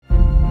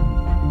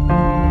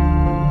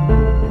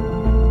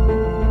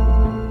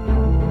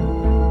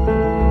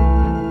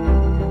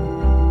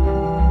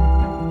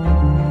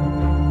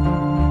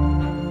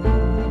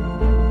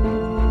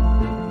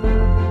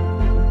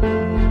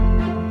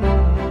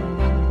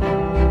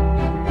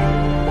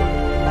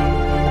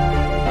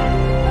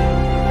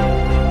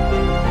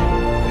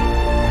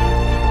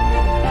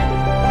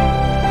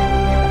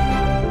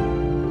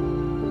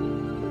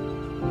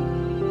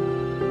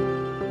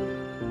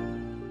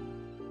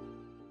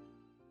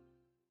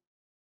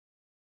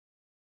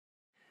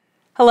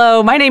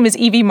Hello, my name is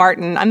Evie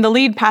Martin. I'm the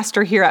lead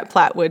pastor here at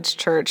Platte Woods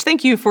Church.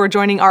 Thank you for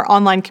joining our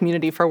online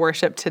community for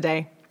worship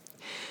today.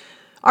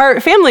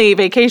 Our family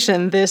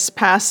vacation this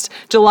past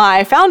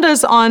July found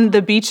us on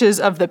the beaches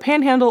of the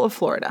Panhandle of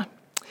Florida.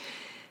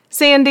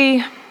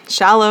 Sandy,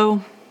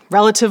 shallow,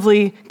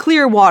 relatively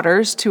clear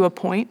waters to a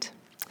point.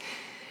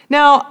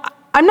 Now,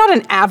 I'm not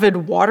an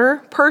avid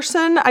water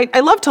person. I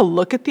love to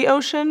look at the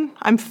ocean.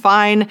 I'm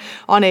fine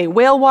on a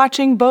whale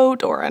watching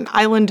boat or an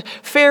island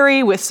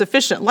ferry with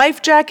sufficient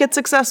life jackets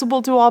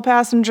accessible to all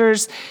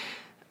passengers.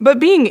 But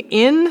being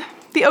in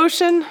the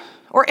ocean,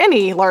 or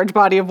any large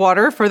body of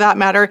water for that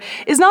matter,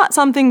 is not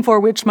something for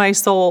which my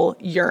soul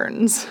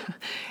yearns.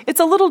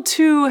 It's a little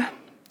too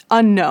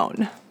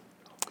unknown.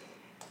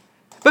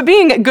 But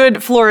being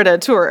good Florida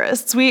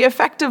tourists, we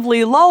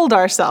effectively lulled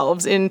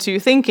ourselves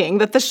into thinking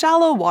that the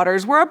shallow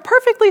waters were a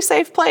perfectly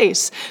safe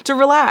place to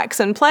relax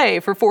and play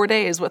for 4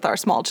 days with our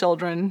small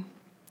children.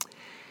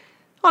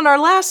 On our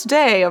last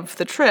day of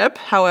the trip,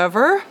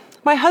 however,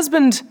 my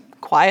husband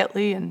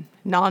quietly and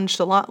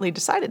nonchalantly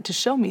decided to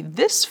show me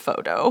this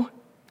photo,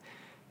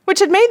 which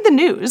had made the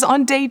news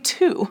on day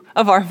 2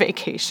 of our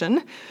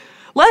vacation,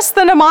 less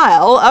than a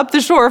mile up the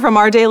shore from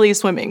our daily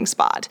swimming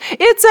spot.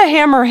 It's a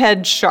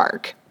hammerhead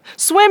shark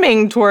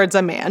swimming towards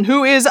a man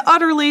who is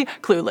utterly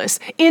clueless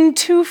in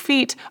 2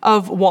 feet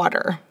of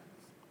water.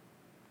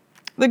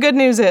 The good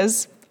news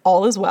is,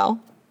 all is well.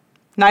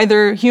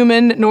 Neither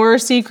human nor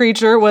sea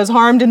creature was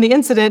harmed in the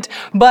incident,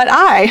 but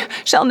I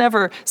shall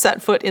never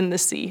set foot in the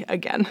sea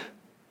again.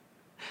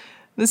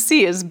 The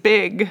sea is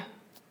big.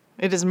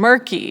 It is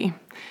murky.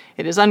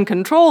 It is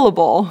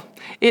uncontrollable.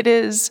 It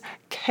is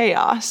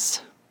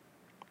chaos.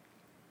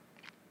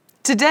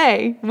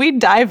 Today, we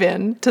dive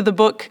into the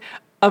book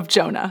of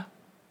Jonah.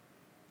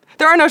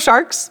 There are no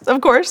sharks, of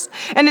course,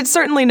 and it's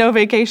certainly no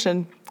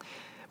vacation.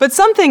 But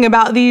something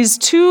about these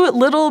 2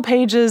 little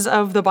pages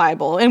of the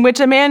Bible, in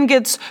which a man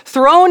gets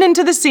thrown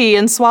into the sea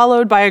and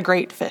swallowed by a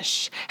great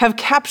fish, have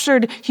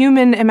captured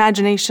human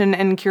imagination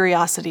and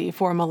curiosity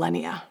for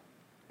millennia.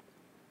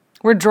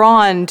 We're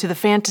drawn to the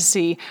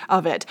fantasy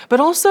of it, but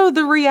also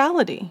the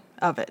reality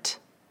of it.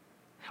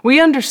 We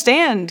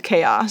understand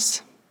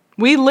chaos.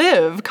 We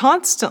live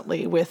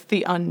constantly with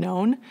the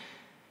unknown.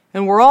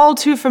 And we're all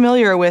too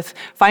familiar with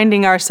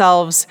finding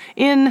ourselves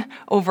in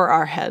over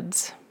our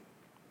heads.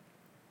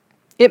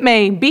 It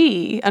may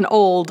be an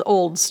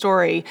old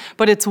story,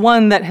 but it's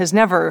one that has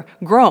never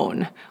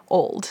grown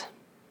old.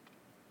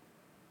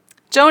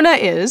 Jonah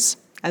is,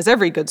 as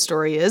every good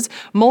story is,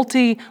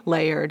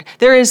 multi-layered.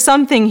 There is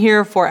something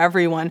here for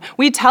everyone.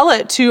 We tell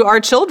it to our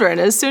children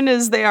as soon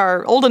as they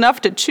are old enough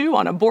to chew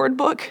on a board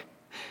book.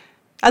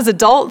 As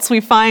adults,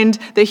 we find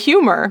the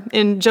humor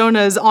in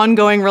Jonah's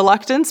ongoing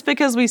reluctance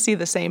because we see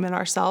the same in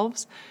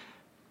ourselves.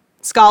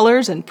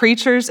 Scholars and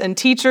preachers and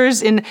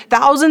teachers in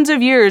thousands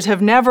of years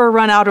have never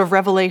run out of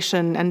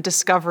revelation and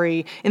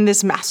discovery in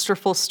this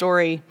masterful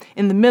story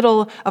in the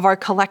middle of our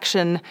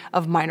collection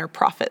of minor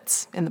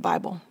prophets in the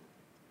Bible.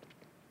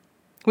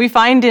 We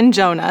find in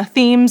Jonah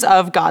themes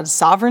of God's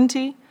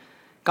sovereignty,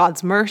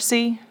 God's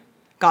mercy,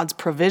 God's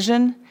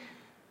provision.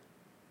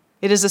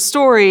 It is a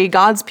story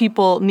God's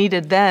people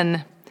needed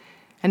then,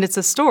 and it's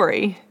a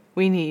story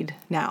we need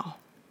now.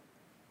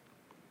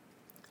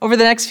 Over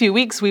the next few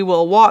weeks, we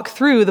will walk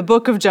through the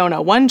book of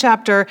Jonah, 1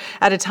 chapter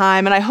at a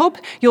time, and I hope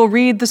you'll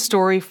read the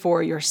story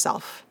for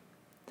yourself.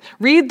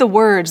 Read the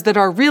words that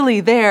are really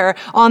there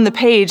on the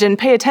page and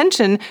pay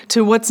attention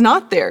to what's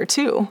not there,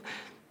 too.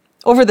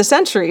 Over the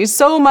centuries,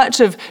 so much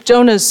of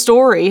Jonah's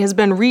story has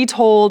been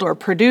retold or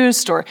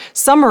produced or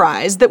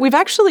summarized that we've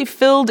actually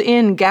filled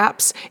in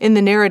gaps in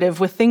the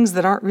narrative with things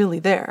that aren't really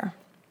there.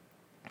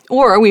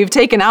 Or we've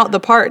taken out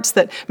the parts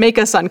that make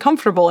us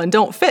uncomfortable and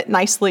don't fit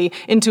nicely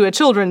into a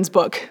children's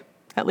book,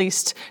 at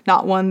least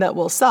not one that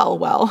will sell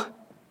well.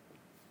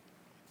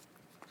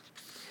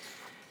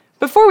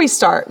 Before we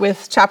start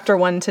with chapter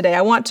 1 today,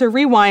 I want to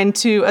rewind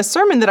to a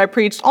sermon that I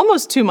preached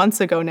almost 2 months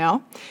ago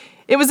now.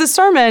 It was a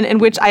sermon in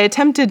which I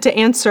attempted to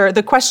answer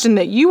the question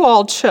that you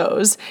all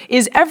chose: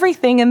 is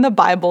everything in the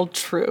Bible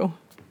true?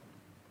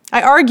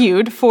 I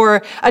argued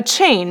for a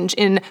change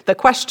in the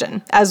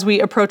question as we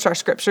approach our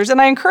scriptures, and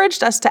I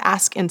encouraged us to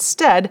ask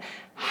instead,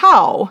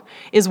 how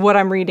is what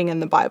I'm reading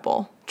in the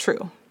Bible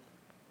true?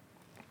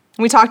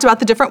 We talked about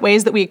the different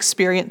ways that we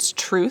experience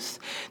truth,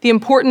 the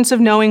importance of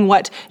knowing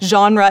what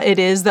genre it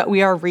is that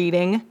we are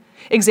reading,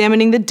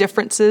 examining the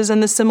differences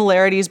and the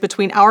similarities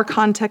between our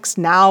context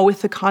now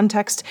with the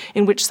context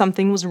in which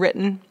something was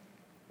written.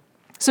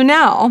 So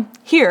now,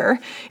 here,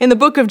 in the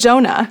book of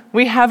Jonah,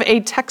 we have a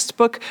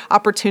textbook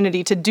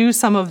opportunity to do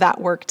some of that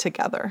work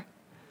together.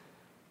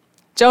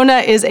 Jonah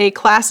is a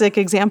classic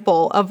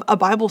example of a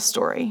Bible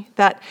story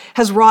that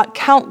has wrought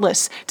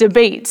countless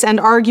debates and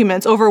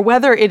arguments over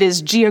whether it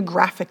is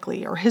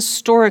geographically or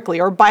historically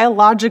or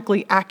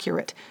biologically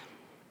accurate.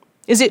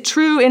 Is it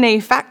true in a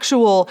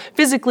factual,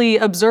 physically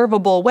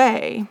observable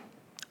way?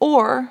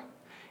 Or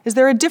is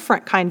there a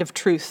different kind of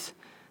truth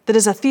that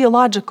is a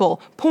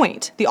theological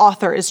point the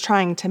author is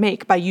trying to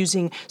make by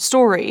using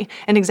story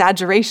and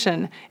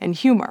exaggeration and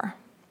humor?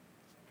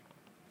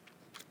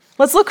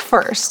 Let's look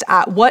first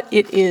at what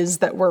it is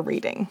that we're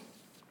reading.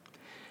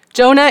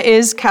 Jonah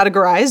is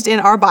categorized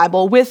in our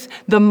Bible with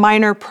the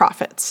minor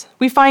prophets.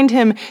 We find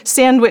him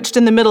sandwiched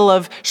in the middle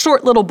of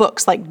short little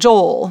books like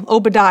Joel,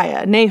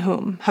 Obadiah,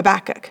 Nahum,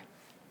 Habakkuk.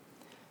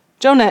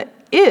 Jonah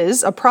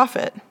is a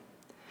prophet,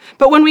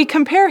 but when we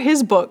compare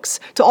his books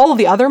to all of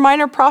the other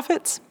minor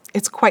prophets,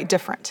 it's quite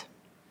different.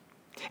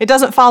 It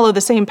doesn't follow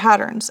the same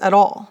patterns at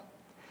all.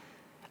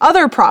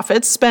 Other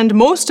prophets spend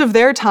most of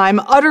their time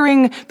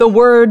uttering the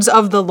words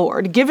of the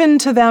Lord, given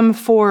to them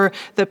for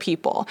the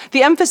people.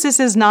 The emphasis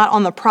is not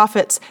on the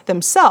prophets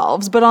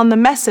themselves, but on the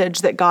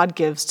message that God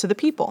gives to the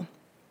people.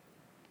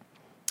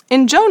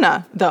 In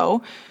Jonah,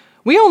 though,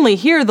 we only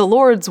hear the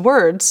Lord's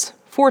words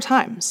 4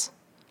 times.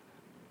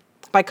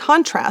 By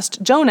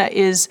contrast, Jonah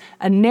is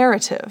a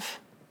narrative.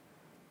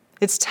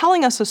 It's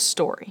telling us a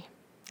story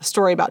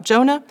about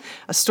Jonah,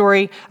 a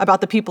story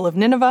about the people of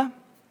Nineveh.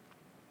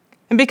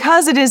 And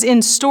because it is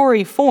in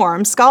story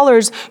form,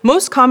 scholars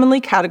most commonly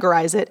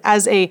categorize it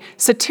as a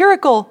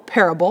satirical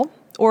parable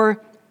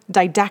or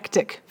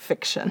didactic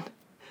fiction.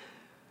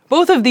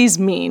 Both of these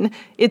mean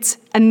it's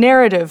a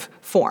narrative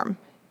form,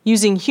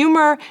 using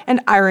humor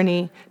and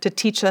irony to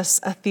teach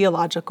us a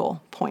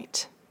theological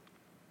point.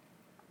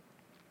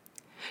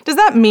 Does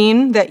that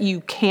mean that you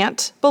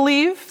can't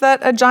believe that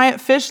a giant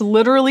fish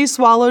literally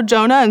swallowed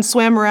Jonah and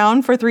swam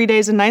around for 3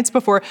 days and nights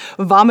before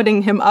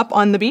vomiting him up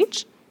on the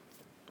beach?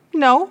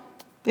 No.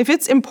 If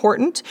it's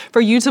important for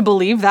you to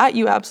believe that,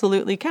 you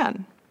absolutely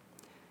can.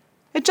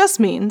 It just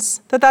means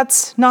that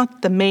that's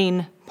not the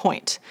main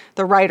point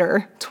the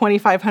writer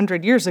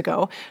 2,500 years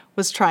ago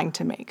was trying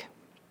to make.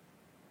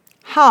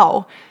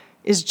 How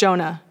is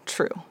Jonah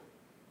true?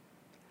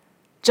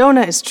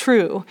 Jonah is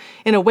true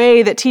in a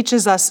way that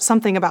teaches us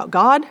something about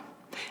God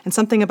and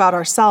something about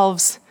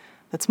ourselves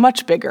that's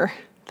much bigger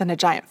than a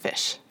giant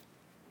fish.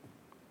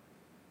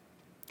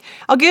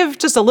 I'll give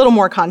just a little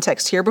more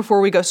context here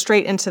before we go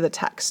straight into the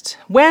text.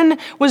 When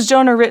was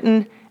Jonah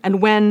written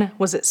and when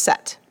was it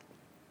set?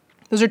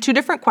 Those are 2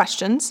 different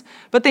questions,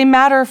 but they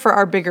matter for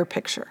our bigger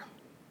picture.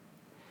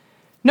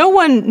 No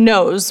one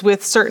knows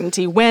with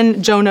certainty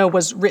when Jonah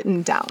was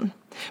written down,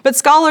 but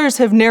scholars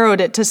have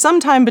narrowed it to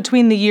sometime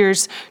between the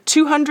years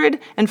 200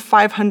 and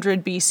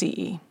 500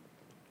 BCE.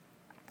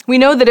 We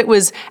know that it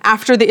was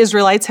after the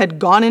Israelites had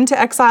gone into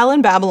exile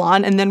in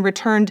Babylon and then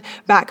returned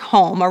back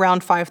home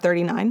around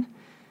 539.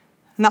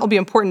 And that will be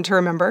important to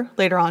remember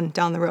later on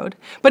down the road.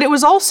 But it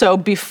was also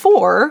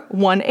before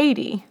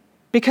 180,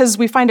 because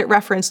we find it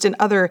referenced in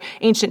other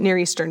ancient Near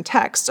Eastern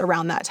texts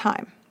around that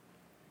time.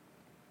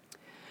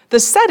 The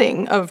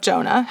setting of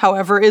Jonah,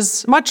 however,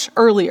 is much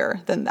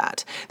earlier than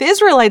that. The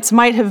Israelites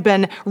might have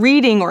been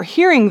reading or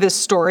hearing this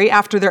story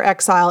after their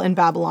exile in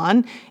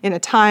Babylon, in a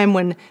time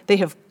when they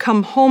have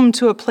come home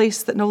to a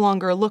place that no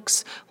longer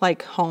looks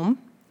like home.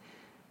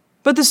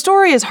 But the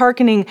story is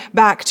hearkening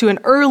back to an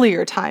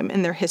earlier time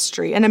in their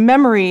history and a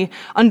memory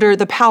under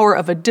the power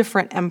of a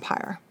different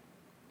empire.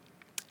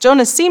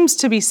 Jonah seems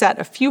to be set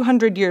a few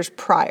hundred years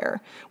prior,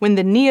 when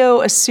the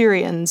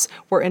Neo-Assyrians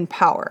were in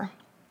power.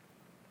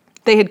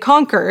 They had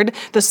conquered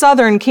the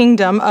southern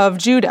kingdom of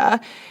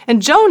Judah,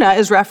 and Jonah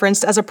is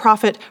referenced as a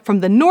prophet from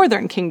the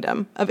northern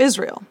kingdom of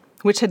Israel,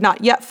 which had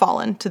not yet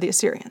fallen to the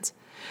Assyrians.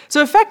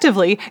 So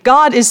effectively,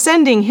 God is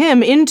sending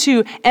him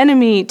into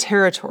enemy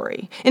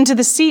territory, into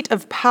the seat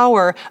of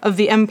power of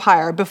the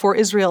empire before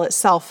Israel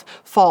itself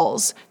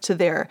falls to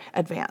their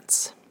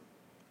advance.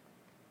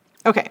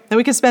 Okay, now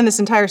we could spend this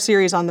entire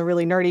series on the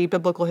really nerdy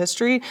biblical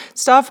history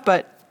stuff,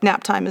 but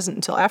nap time isn't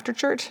until after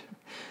church.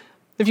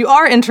 If you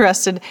are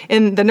interested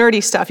in the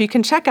nerdy stuff, you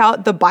can check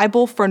out the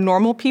Bible for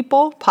Normal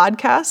People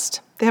podcast.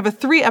 They have a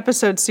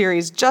 3-episode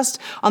series just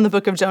on the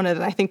book of Jonah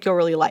that I think you'll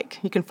really like.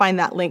 You can find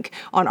that link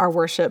on our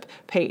worship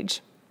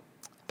page.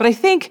 But I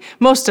think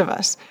most of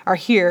us are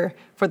here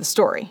for the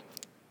story.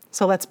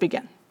 So let's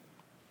begin.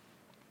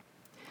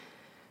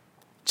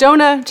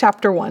 Jonah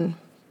chapter 1.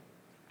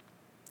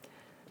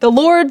 The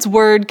Lord's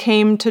word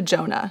came to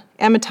Jonah,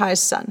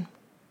 Amittai's son.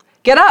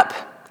 Get up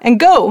and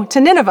go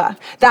to Nineveh,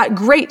 that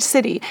great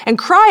city, and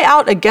cry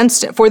out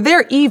against it, for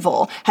their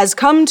evil has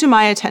come to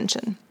my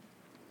attention.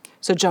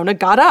 So Jonah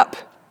got up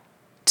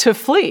to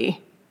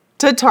flee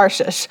to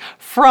Tarshish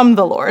from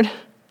the Lord.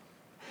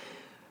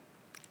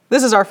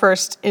 This is our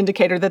first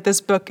indicator that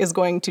this book is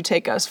going to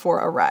take us for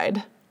a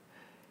ride.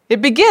 It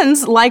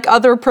begins like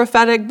other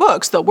prophetic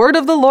books. The word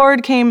of the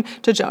Lord came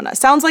to Jonah.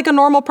 Sounds like a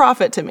normal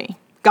prophet to me.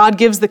 God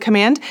gives the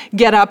command,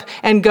 get up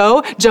and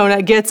go.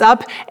 Jonah gets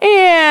up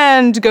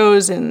and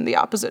goes in the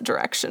opposite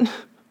direction.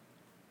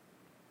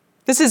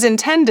 This is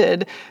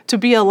intended to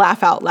be a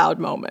laugh out loud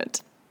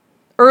moment.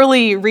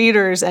 Early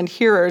readers and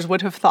hearers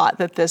would have thought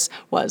that this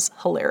was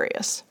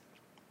hilarious.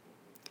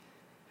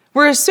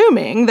 We're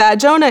assuming that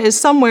Jonah is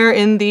somewhere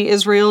in the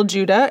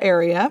Israel-Judah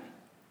area.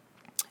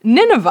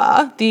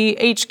 Nineveh, the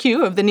HQ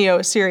of the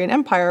Neo-Assyrian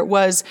Empire,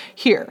 was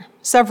here,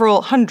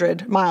 several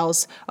hundred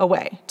miles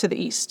away to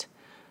the east.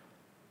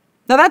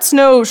 Now that's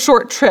no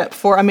short trip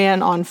for a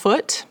man on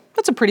foot.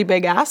 That's a pretty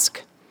big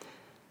ask.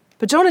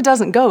 But Jonah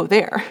doesn't go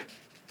there.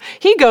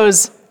 He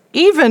goes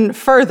even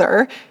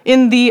further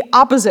in the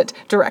opposite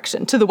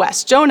direction, to the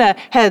west. Jonah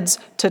heads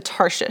to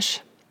Tarshish.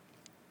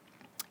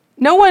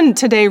 No one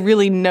today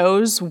really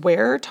knows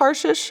where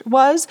Tarshish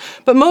was,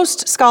 but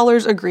most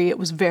scholars agree it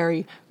was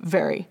very,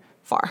 very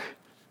far.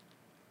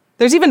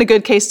 There's even a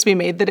good case to be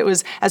made that it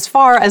was as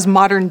far as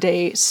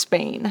modern-day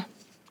Spain.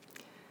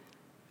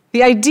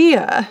 The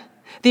idea,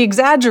 the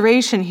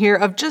exaggeration here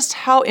of just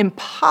how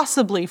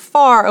impossibly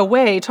far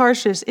away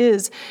Tarshish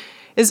is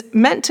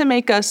meant to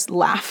make us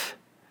laugh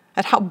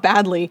at how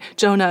badly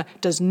Jonah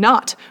does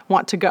not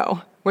want to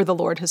go where the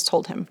Lord has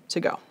told him to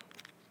go.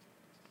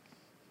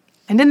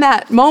 And in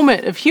that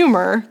moment of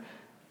humor,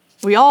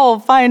 we all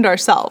find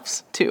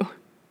ourselves too.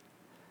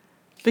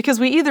 Because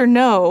we either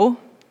know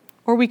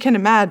or we can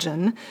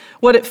imagine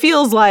what it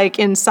feels like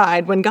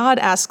inside when God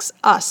asks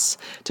us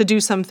to do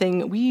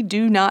something we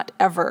do not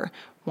ever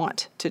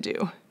want to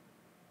do.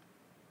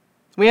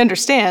 We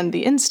understand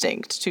the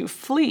instinct to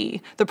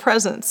flee the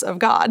presence of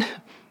God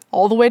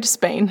all the way to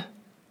Spain.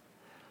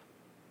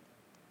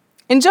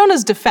 In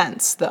Jonah's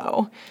defense,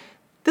 though,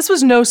 this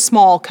was no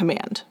small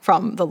command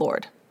from the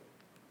Lord.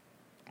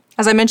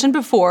 As I mentioned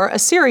before,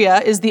 Assyria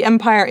is the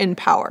empire in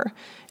power,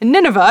 and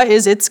Nineveh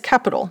is its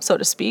capital, so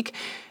to speak.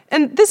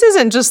 And this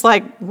isn't just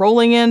like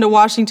rolling into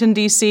Washington,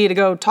 D.C. to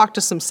go talk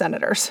to some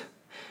senators.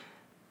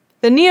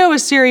 The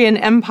Neo-Assyrian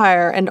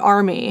Empire and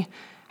army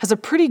has a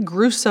pretty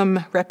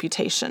gruesome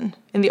reputation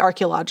in the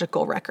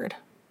archaeological record.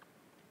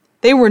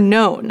 They were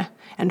known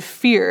and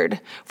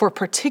feared for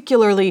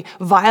particularly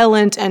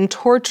violent and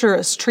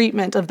torturous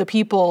treatment of the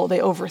people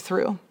they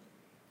overthrew.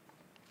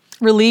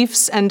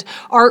 Reliefs and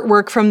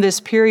artwork from this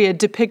period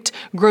depict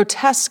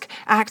grotesque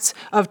acts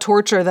of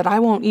torture that I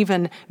won't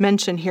even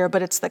mention here,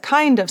 but it's the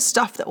kind of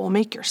stuff that will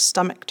make your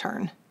stomach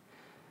turn.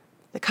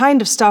 The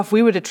kind of stuff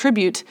we would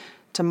attribute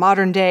to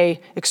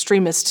modern-day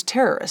extremist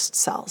terrorist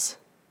cells.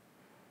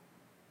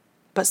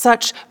 But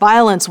such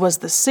violence was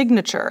the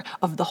signature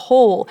of the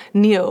whole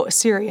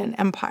Neo-Assyrian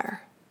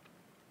Empire.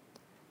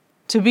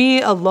 To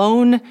be a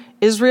lone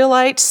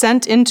Israelite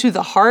sent into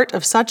the heart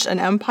of such an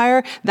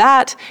empire,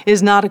 that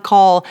is not a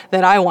call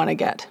that I want to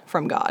get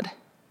from God.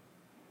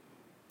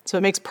 So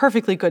it makes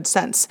perfectly good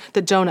sense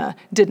that Jonah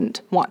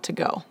didn't want to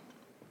go.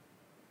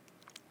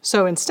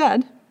 So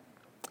instead,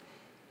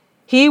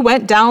 he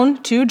went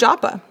down to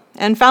Joppa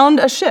and found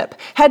a ship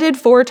headed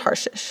for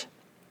Tarshish.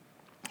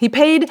 He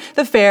paid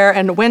the fare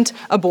and went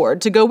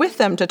aboard to go with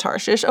them to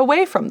Tarshish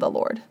away from the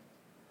Lord.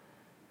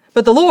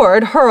 But the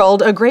Lord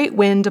hurled a great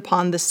wind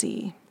upon the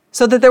sea,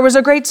 so that there was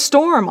a great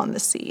storm on the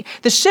sea.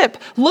 The ship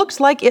looked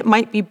like it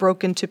might be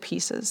broken to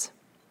pieces.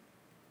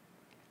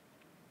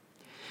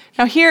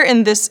 Now here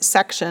in this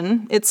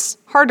section, it's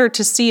harder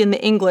to see in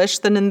the English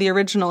than in the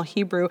original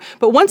Hebrew,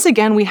 but once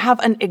again we have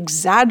an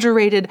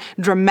exaggerated,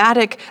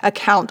 dramatic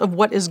account of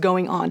what is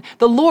going on.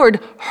 The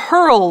Lord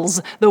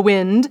hurls the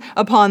wind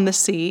upon the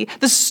sea.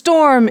 The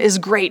storm is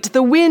great.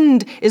 The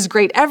wind is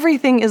great.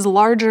 Everything is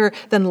larger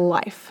than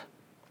life.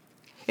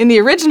 In the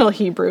original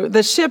Hebrew,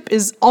 the ship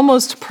is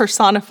almost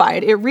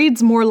personified. It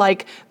reads more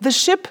like, the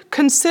ship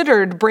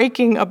considered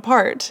breaking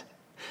apart.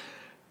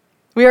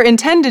 We are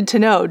intended to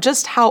know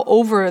just how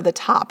over the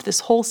top this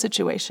whole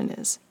situation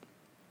is.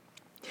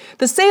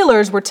 The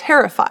sailors were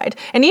terrified,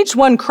 and each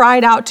one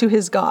cried out to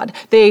his God.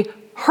 They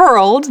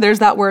hurled, there's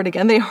that word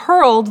again, they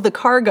hurled the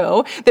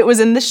cargo that was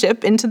in the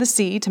ship into the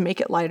sea to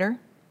make it lighter.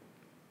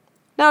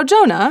 Now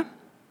Jonah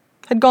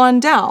had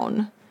gone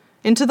down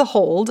into the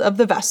hold of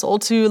the vessel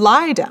to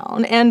lie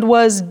down and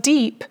was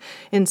deep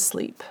in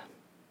sleep.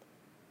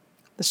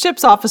 The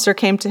ship's officer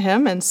came to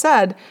him and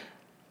said,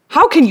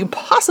 "How can you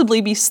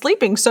possibly be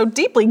sleeping so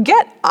deeply?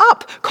 Get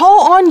up,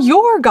 call on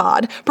your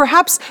God.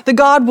 Perhaps the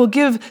God will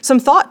give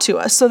some thought to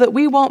us so that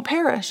we won't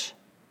perish."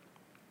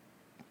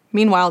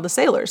 Meanwhile, the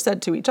sailors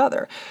said to each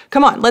other,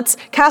 "Come on, let's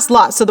cast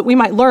lots so that we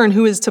might learn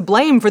who is to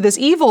blame for this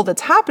evil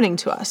that's happening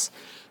to us."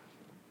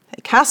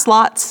 They cast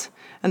lots,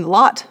 and the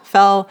lot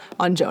fell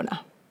on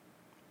Jonah.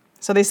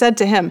 So they said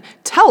to him,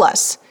 "Tell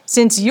us,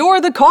 since you're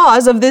the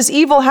cause of this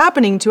evil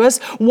happening to us,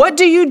 what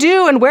do you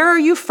do and where are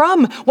you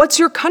from? What's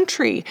your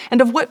country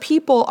and of what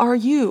people are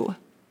you?"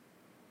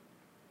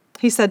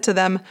 He said to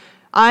them,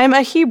 "I'm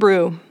a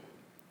Hebrew.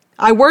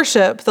 I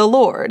worship the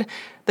Lord,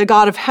 the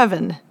God of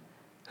heaven,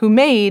 who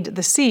made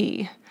the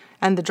sea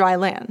and the dry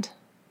land."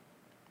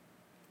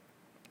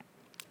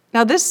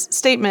 Now this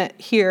statement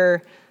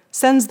here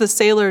sends the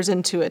sailors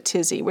into a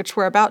tizzy, which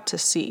we're about to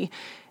see.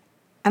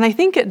 And I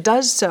think it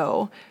does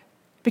so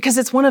because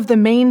it's one of the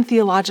main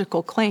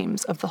theological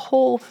claims of the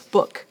whole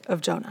book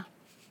of Jonah.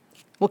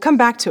 We'll come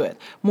back to it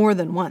more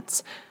than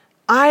once.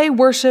 I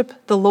worship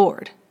the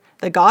Lord,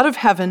 the God of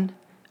heaven,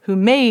 who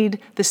made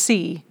the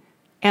sea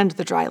and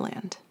the dry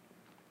land.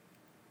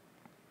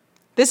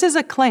 This is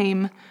a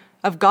claim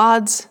of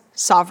God's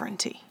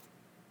sovereignty.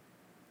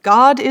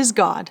 God is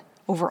God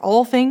over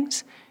all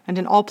things and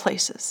in all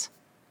places.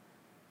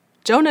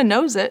 Jonah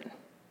knows it.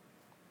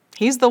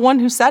 He's the one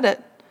who said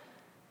it.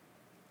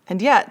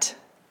 And yet,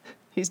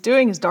 he's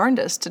doing his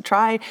darndest to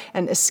try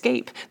and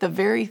escape the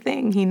very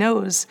thing he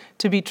knows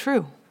to be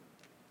true.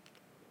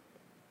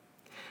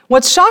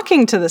 What's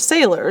shocking to the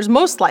sailors,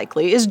 most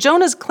likely, is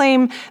Jonah's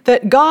claim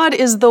that God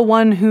is the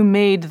one who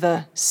made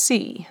the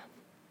sea.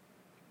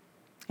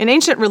 In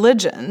ancient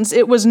religions,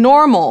 it was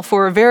normal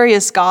for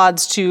various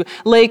gods to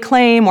lay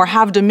claim or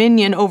have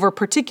dominion over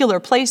particular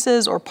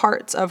places or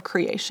parts of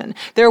creation.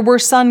 There were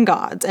sun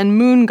gods and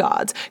moon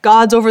gods,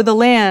 gods over the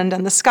land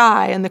and the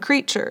sky and the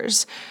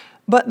creatures.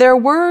 But there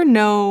were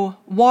no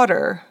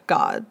water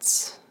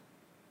gods.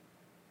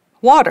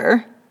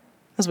 Water,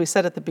 as we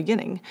said at the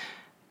beginning,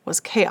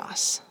 was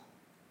chaos.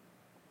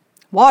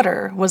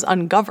 Water was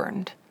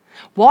ungoverned.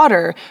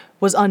 Water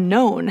was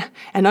unknown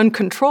and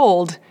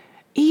uncontrolled,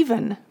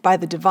 even by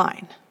the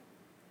divine.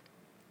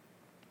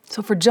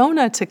 So for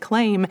Jonah to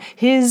claim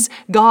his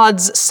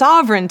God's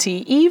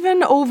sovereignty,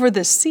 even over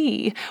the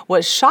sea,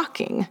 was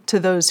shocking to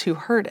those who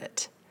heard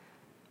it.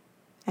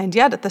 And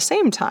yet at the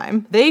same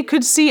time, they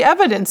could see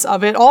evidence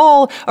of it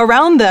all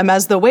around them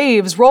as the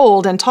waves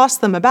rolled and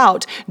tossed them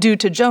about due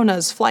to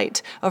Jonah's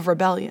flight of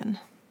rebellion.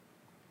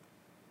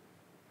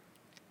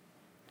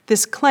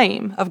 This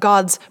claim of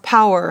God's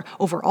power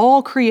over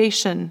all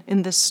creation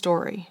in this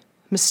story,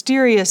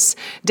 mysterious,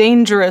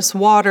 dangerous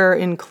water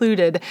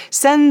included,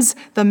 sends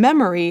the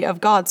memory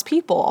of God's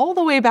people all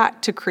the way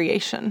back to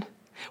creation,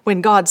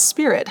 when God's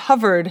Spirit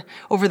hovered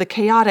over the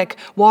chaotic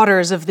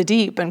waters of the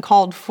deep and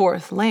called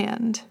forth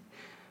land.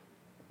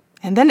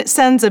 And then it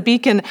sends a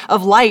beacon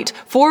of light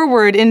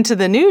forward into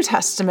the New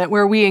Testament,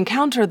 where we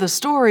encounter the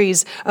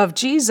stories of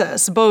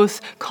Jesus, both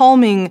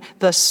calming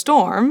the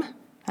storm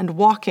and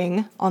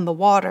walking on the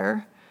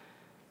water.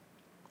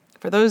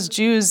 For those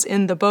Jews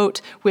in the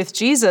boat with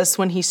Jesus,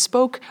 when he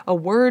spoke a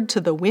word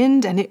to the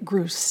wind and it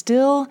grew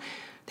still,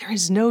 there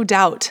is no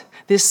doubt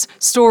this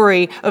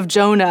story of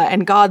Jonah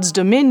and God's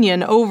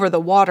dominion over the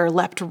water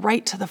leapt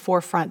right to the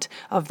forefront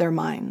of their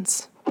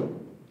minds.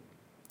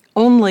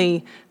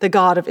 Only the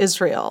God of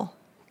Israel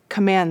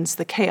commands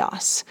the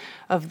chaos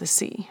of the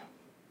sea.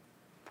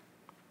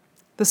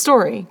 The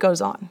story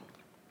goes on.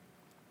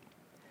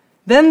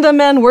 Then the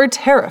men were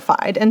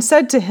terrified and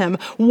said to him,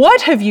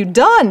 "What have you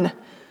done?"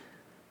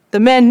 The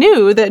men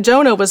knew that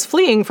Jonah was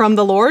fleeing from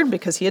the Lord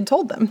because he had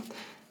told them.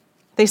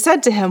 They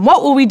said to him,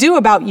 "What will we do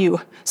about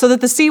you so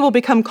that the sea will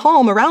become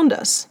calm around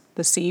us?"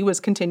 The sea was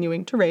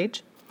continuing to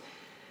rage.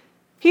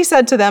 He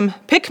said to them,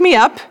 "Pick me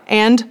up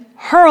and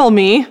hurl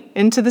me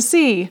into the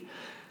sea.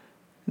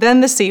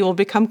 Then the sea will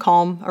become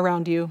calm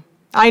around you.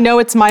 I know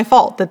it's my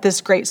fault that this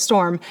great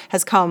storm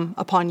has come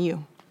upon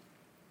you."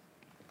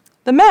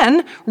 The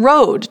men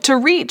rowed to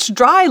reach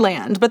dry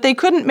land, but they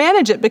couldn't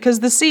manage it because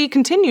the sea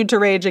continued to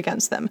rage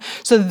against them.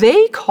 So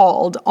they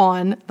called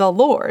on the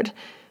Lord,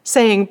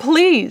 saying,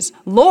 "Please,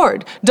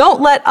 Lord,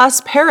 don't let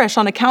us perish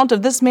on account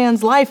of this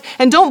man's life,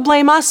 and don't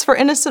blame us for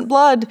innocent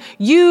blood.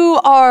 You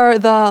are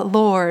the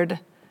Lord.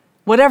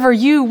 Whatever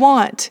you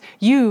want,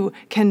 you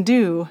can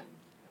do."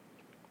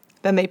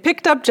 Then they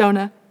picked up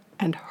Jonah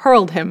and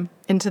hurled him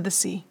into the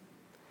sea,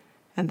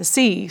 and the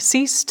sea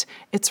ceased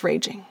its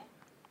raging.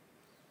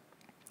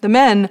 The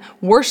men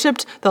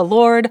worshiped the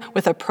Lord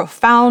with a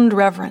profound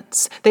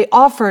reverence. They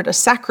offered a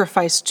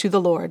sacrifice to the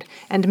Lord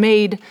and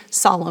made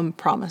solemn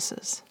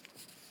promises.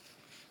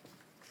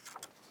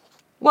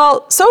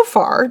 Well, so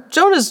far,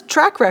 Jonah's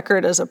track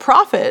record as a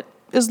prophet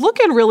is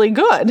looking really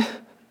good.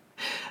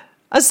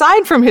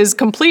 Aside from his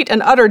complete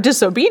and utter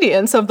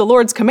disobedience of the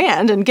Lord's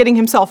command and getting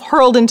himself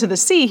hurled into the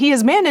sea, he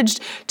has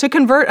managed to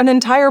convert an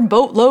entire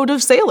boatload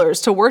of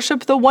sailors to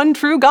worship the one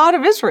true God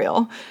of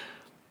Israel.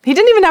 He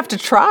didn't even have to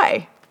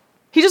try.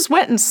 He just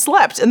went and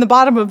slept in the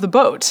bottom of the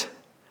boat.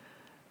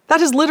 That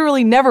has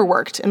literally never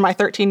worked in my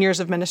 13 years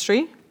of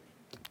ministry.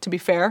 To be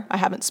fair, I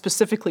haven't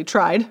specifically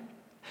tried.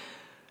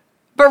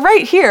 But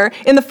right here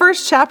in the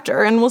first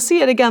chapter, and we'll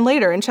see it again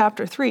later in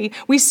chapter 3,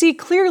 we see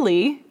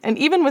clearly, and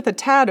even with a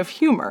tad of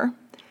humor,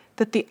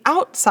 that the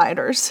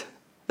outsiders,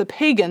 the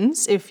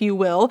pagans, if you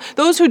will,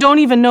 those who don't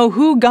even know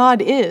who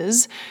God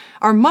is,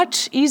 are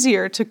much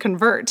easier to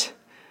convert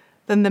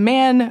than the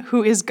man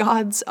who is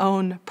God's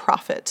own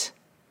prophet.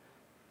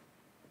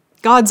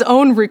 God's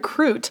own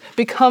recruit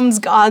becomes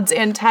God's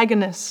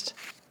antagonist.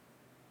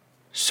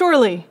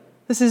 Surely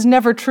this is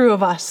never true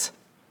of us.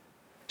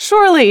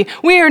 Surely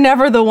we are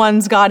never the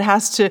ones God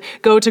has to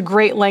go to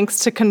great lengths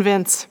to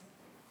convince.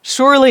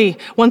 Surely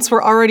once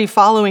we're already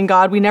following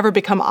God, we never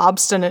become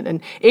obstinate and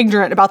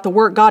ignorant about the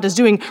work God is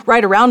doing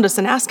right around us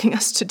and asking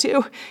us to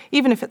do,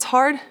 even if it's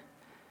hard.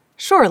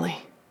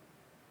 Surely.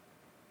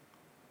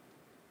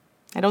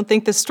 I don't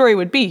think this story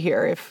would be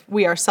here if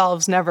we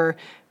ourselves never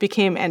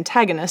became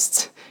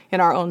antagonists in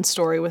our own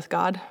story with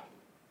God.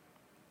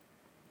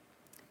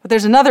 But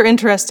there's another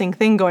interesting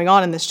thing going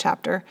on in this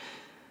chapter.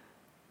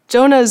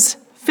 Jonah's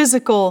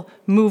physical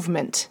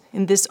movement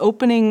in this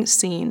opening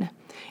scene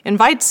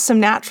invites some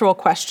natural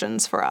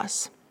questions for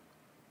us.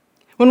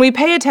 When we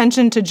pay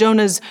attention to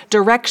Jonah's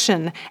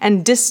direction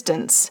and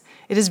distance,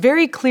 it is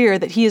very clear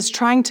that he is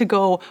trying to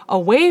go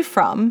away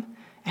from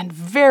and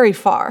very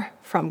far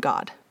from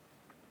God.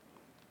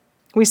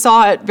 We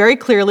saw it very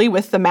clearly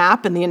with the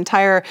map and the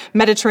entire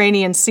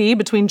Mediterranean Sea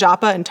between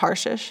Joppa and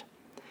Tarshish.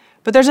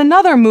 But there's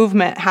another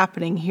movement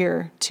happening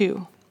here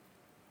too.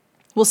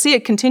 We'll see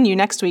it continue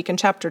next week in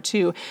chapter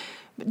 2.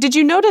 Did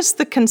you notice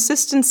the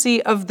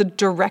consistency of the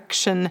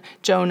direction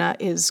Jonah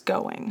is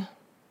going?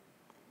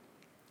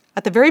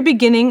 At the very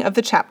beginning of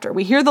the chapter,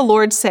 we hear the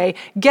Lord say,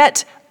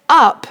 "Get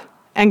up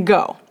and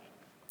go."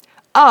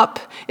 Up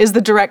is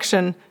the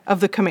direction of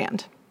the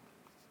command.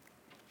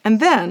 And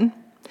then,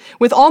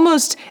 with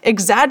almost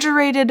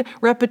exaggerated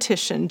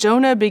repetition,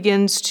 Jonah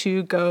begins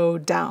to go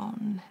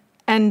down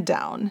and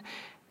down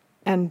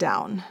and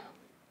down.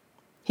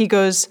 He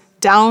goes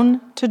down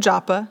to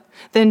Joppa,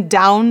 then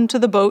down to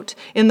the boat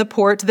in the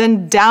port,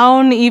 then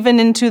down even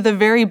into the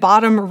very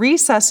bottom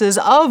recesses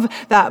of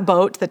that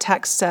boat, the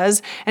text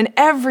says, and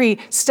every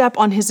step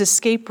on his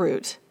escape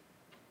route,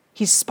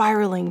 he's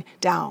spiraling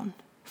down,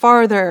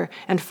 farther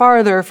and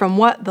farther from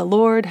what the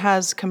Lord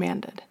has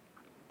commanded.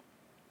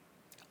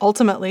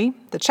 Ultimately,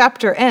 the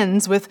chapter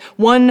ends with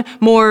one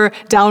more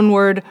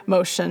downward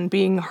motion,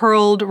 being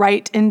hurled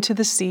right into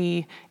the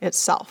sea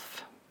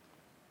itself.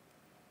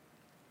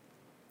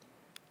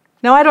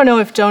 Now, I don't know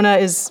if Jonah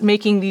is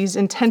making these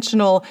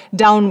intentional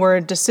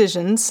downward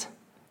decisions,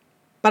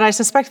 but I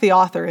suspect the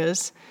author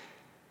is,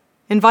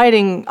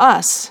 inviting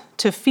us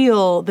to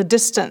feel the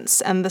distance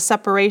and the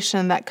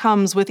separation that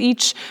comes with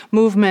each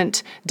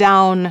movement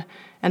down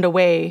and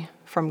away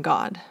from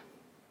God.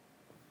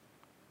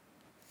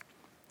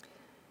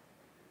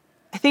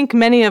 I think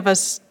many of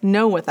us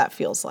know what that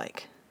feels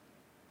like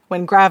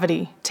when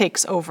gravity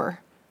takes over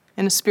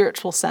in a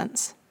spiritual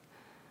sense.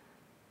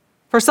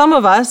 For some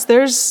of us,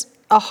 there's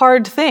a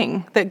hard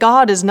thing that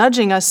God is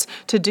nudging us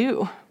to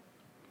do.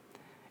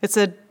 It's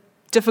a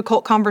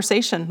difficult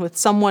conversation with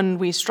someone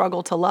we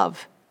struggle to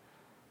love.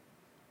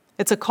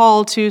 It's a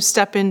call to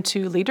step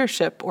into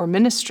leadership or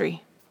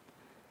ministry.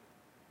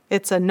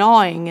 It's a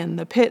gnawing in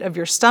the pit of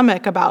your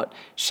stomach about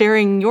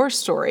sharing your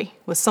story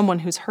with someone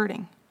who's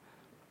hurting.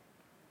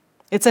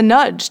 It's a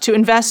nudge to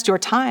invest your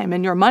time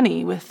and your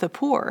money with the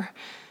poor.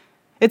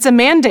 It's a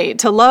mandate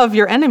to love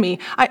your enemy.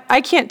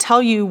 I can't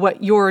tell you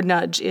what your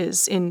nudge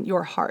is in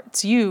your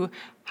hearts. You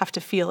have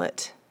to feel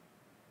it.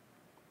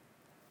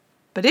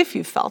 But if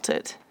you've felt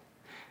it,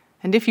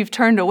 and if you've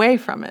turned away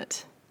from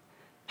it,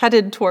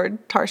 headed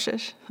toward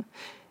Tarshish,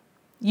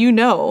 you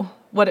know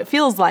what it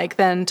feels like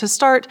then to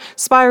start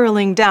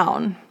spiraling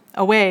down,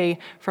 away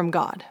from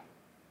God.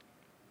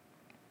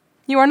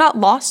 You are not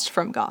lost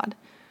from God.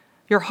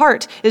 Your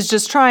heart is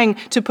just trying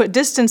to put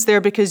distance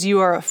there because you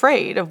are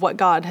afraid of what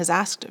God has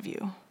asked of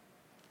you.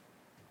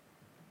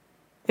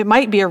 It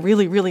might be a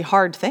really, really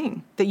hard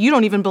thing that you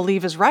don't even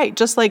believe is right,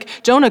 just like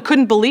Jonah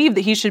couldn't believe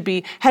that he should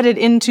be headed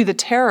into the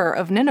terror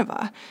of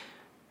Nineveh.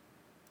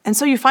 And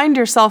so you find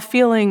yourself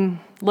feeling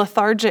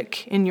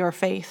lethargic in your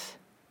faith.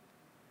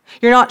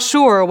 You're not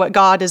sure what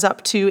God is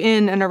up to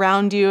in and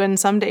around you, and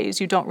some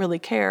days you don't really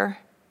care.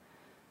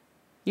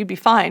 You'd be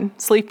fine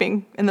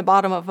sleeping in the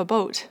bottom of a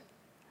boat.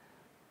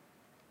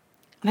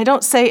 And I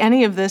don't say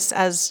any of this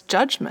as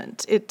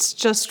judgment. It's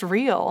just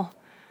real.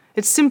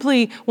 It's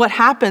simply what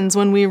happens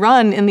when we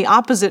run in the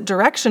opposite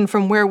direction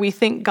from where we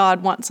think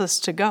God wants us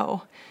to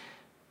go.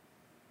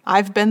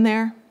 I've been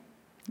there.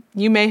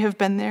 You may have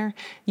been there.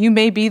 You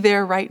may be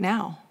there right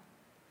now.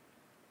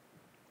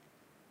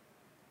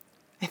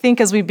 I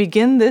think as we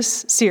begin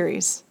this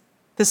series,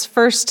 this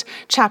first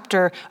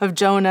chapter of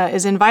Jonah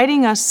is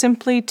inviting us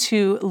simply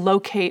to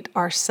locate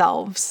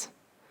ourselves,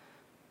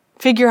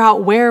 figure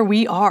out where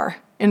we are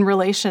in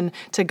relation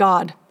to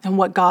God and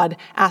what God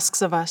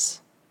asks of us.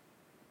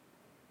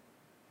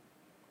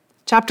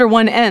 Chapter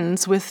 1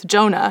 ends with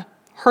Jonah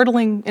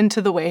hurtling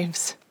into the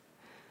waves.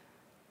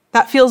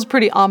 That feels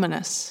pretty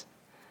ominous.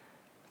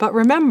 But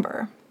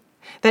remember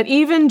that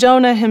even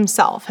Jonah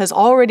himself has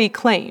already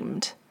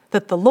claimed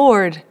that the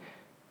Lord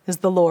is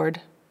the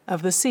Lord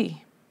of the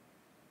sea.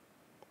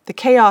 The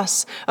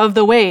chaos of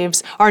the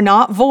waves are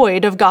not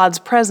void of God's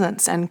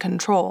presence and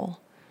control.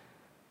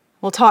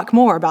 We'll talk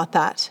more about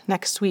that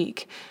next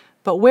week.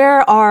 But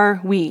where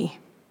are we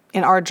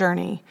in our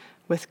journey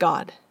with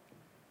God?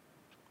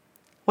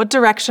 What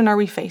direction are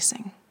we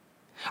facing?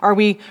 Are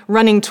we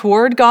running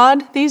toward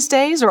God these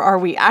days, or are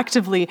we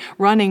actively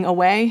running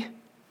away?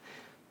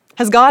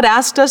 Has God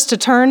asked us to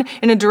turn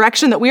in a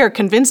direction that we are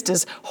convinced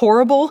is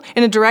horrible,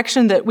 in a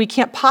direction that we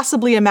can't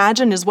possibly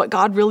imagine is what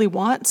God really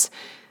wants?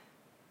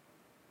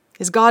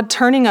 Is God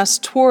turning us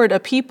toward a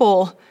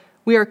people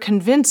we are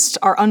convinced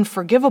are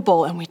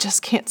unforgivable and we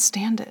just can't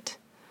stand it?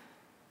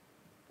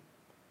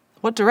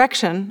 What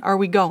direction are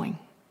we going?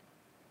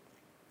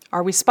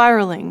 Are we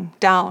spiraling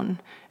down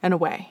and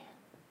away?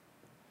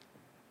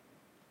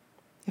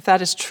 If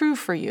that is true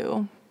for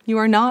you, you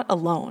are not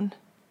alone.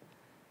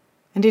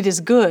 And it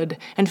is good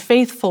and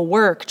faithful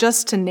work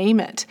just to name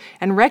it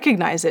and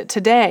recognize it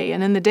today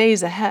and in the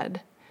days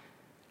ahead.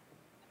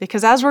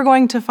 Because as we're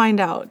going to find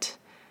out,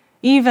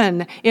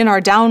 even in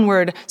our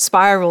downward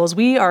spirals,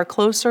 we are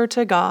closer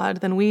to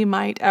God than we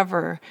might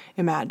ever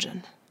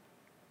imagine.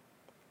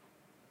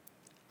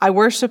 I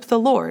worship the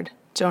Lord,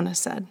 Jonah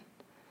said,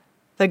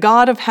 the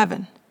God of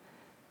heaven,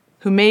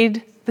 who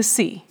made the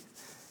sea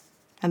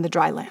and the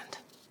dry land.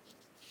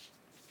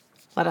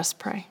 Let us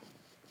pray.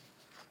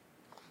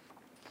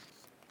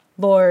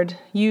 Lord,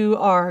 you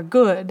are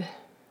good,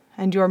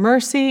 and your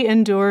mercy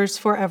endures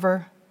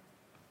forever.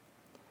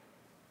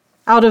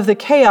 Out of the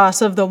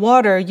chaos of the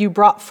water, you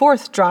brought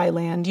forth dry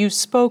land. You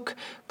spoke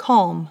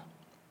calm.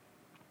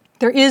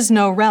 There is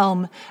no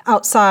realm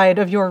outside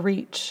of your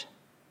reach.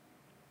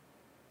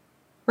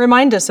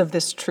 Remind us of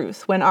this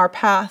truth when our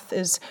path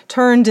is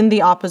turned in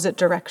the opposite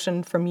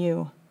direction from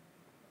you.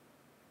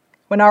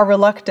 When our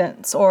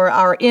reluctance or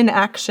our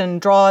inaction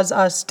draws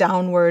us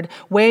downward,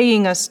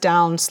 weighing us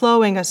down,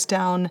 slowing us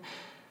down,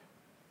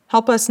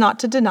 help us not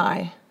to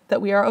deny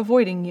that we are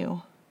avoiding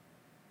you.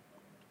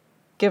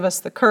 Give us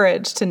the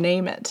courage to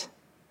name it,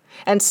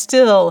 and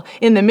still,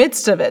 in the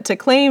midst of it, to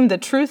claim the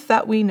truth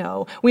that we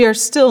know. We are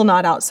still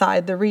not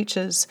outside the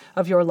reaches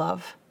of your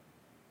love.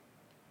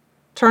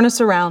 Turn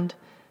us around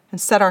and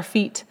set our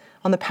feet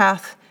on the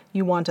path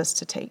you want us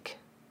to take.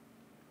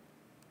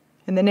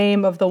 In the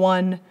name of the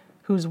one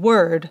whose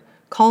word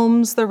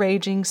calms the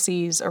raging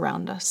seas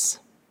around us.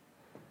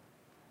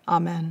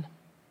 Amen.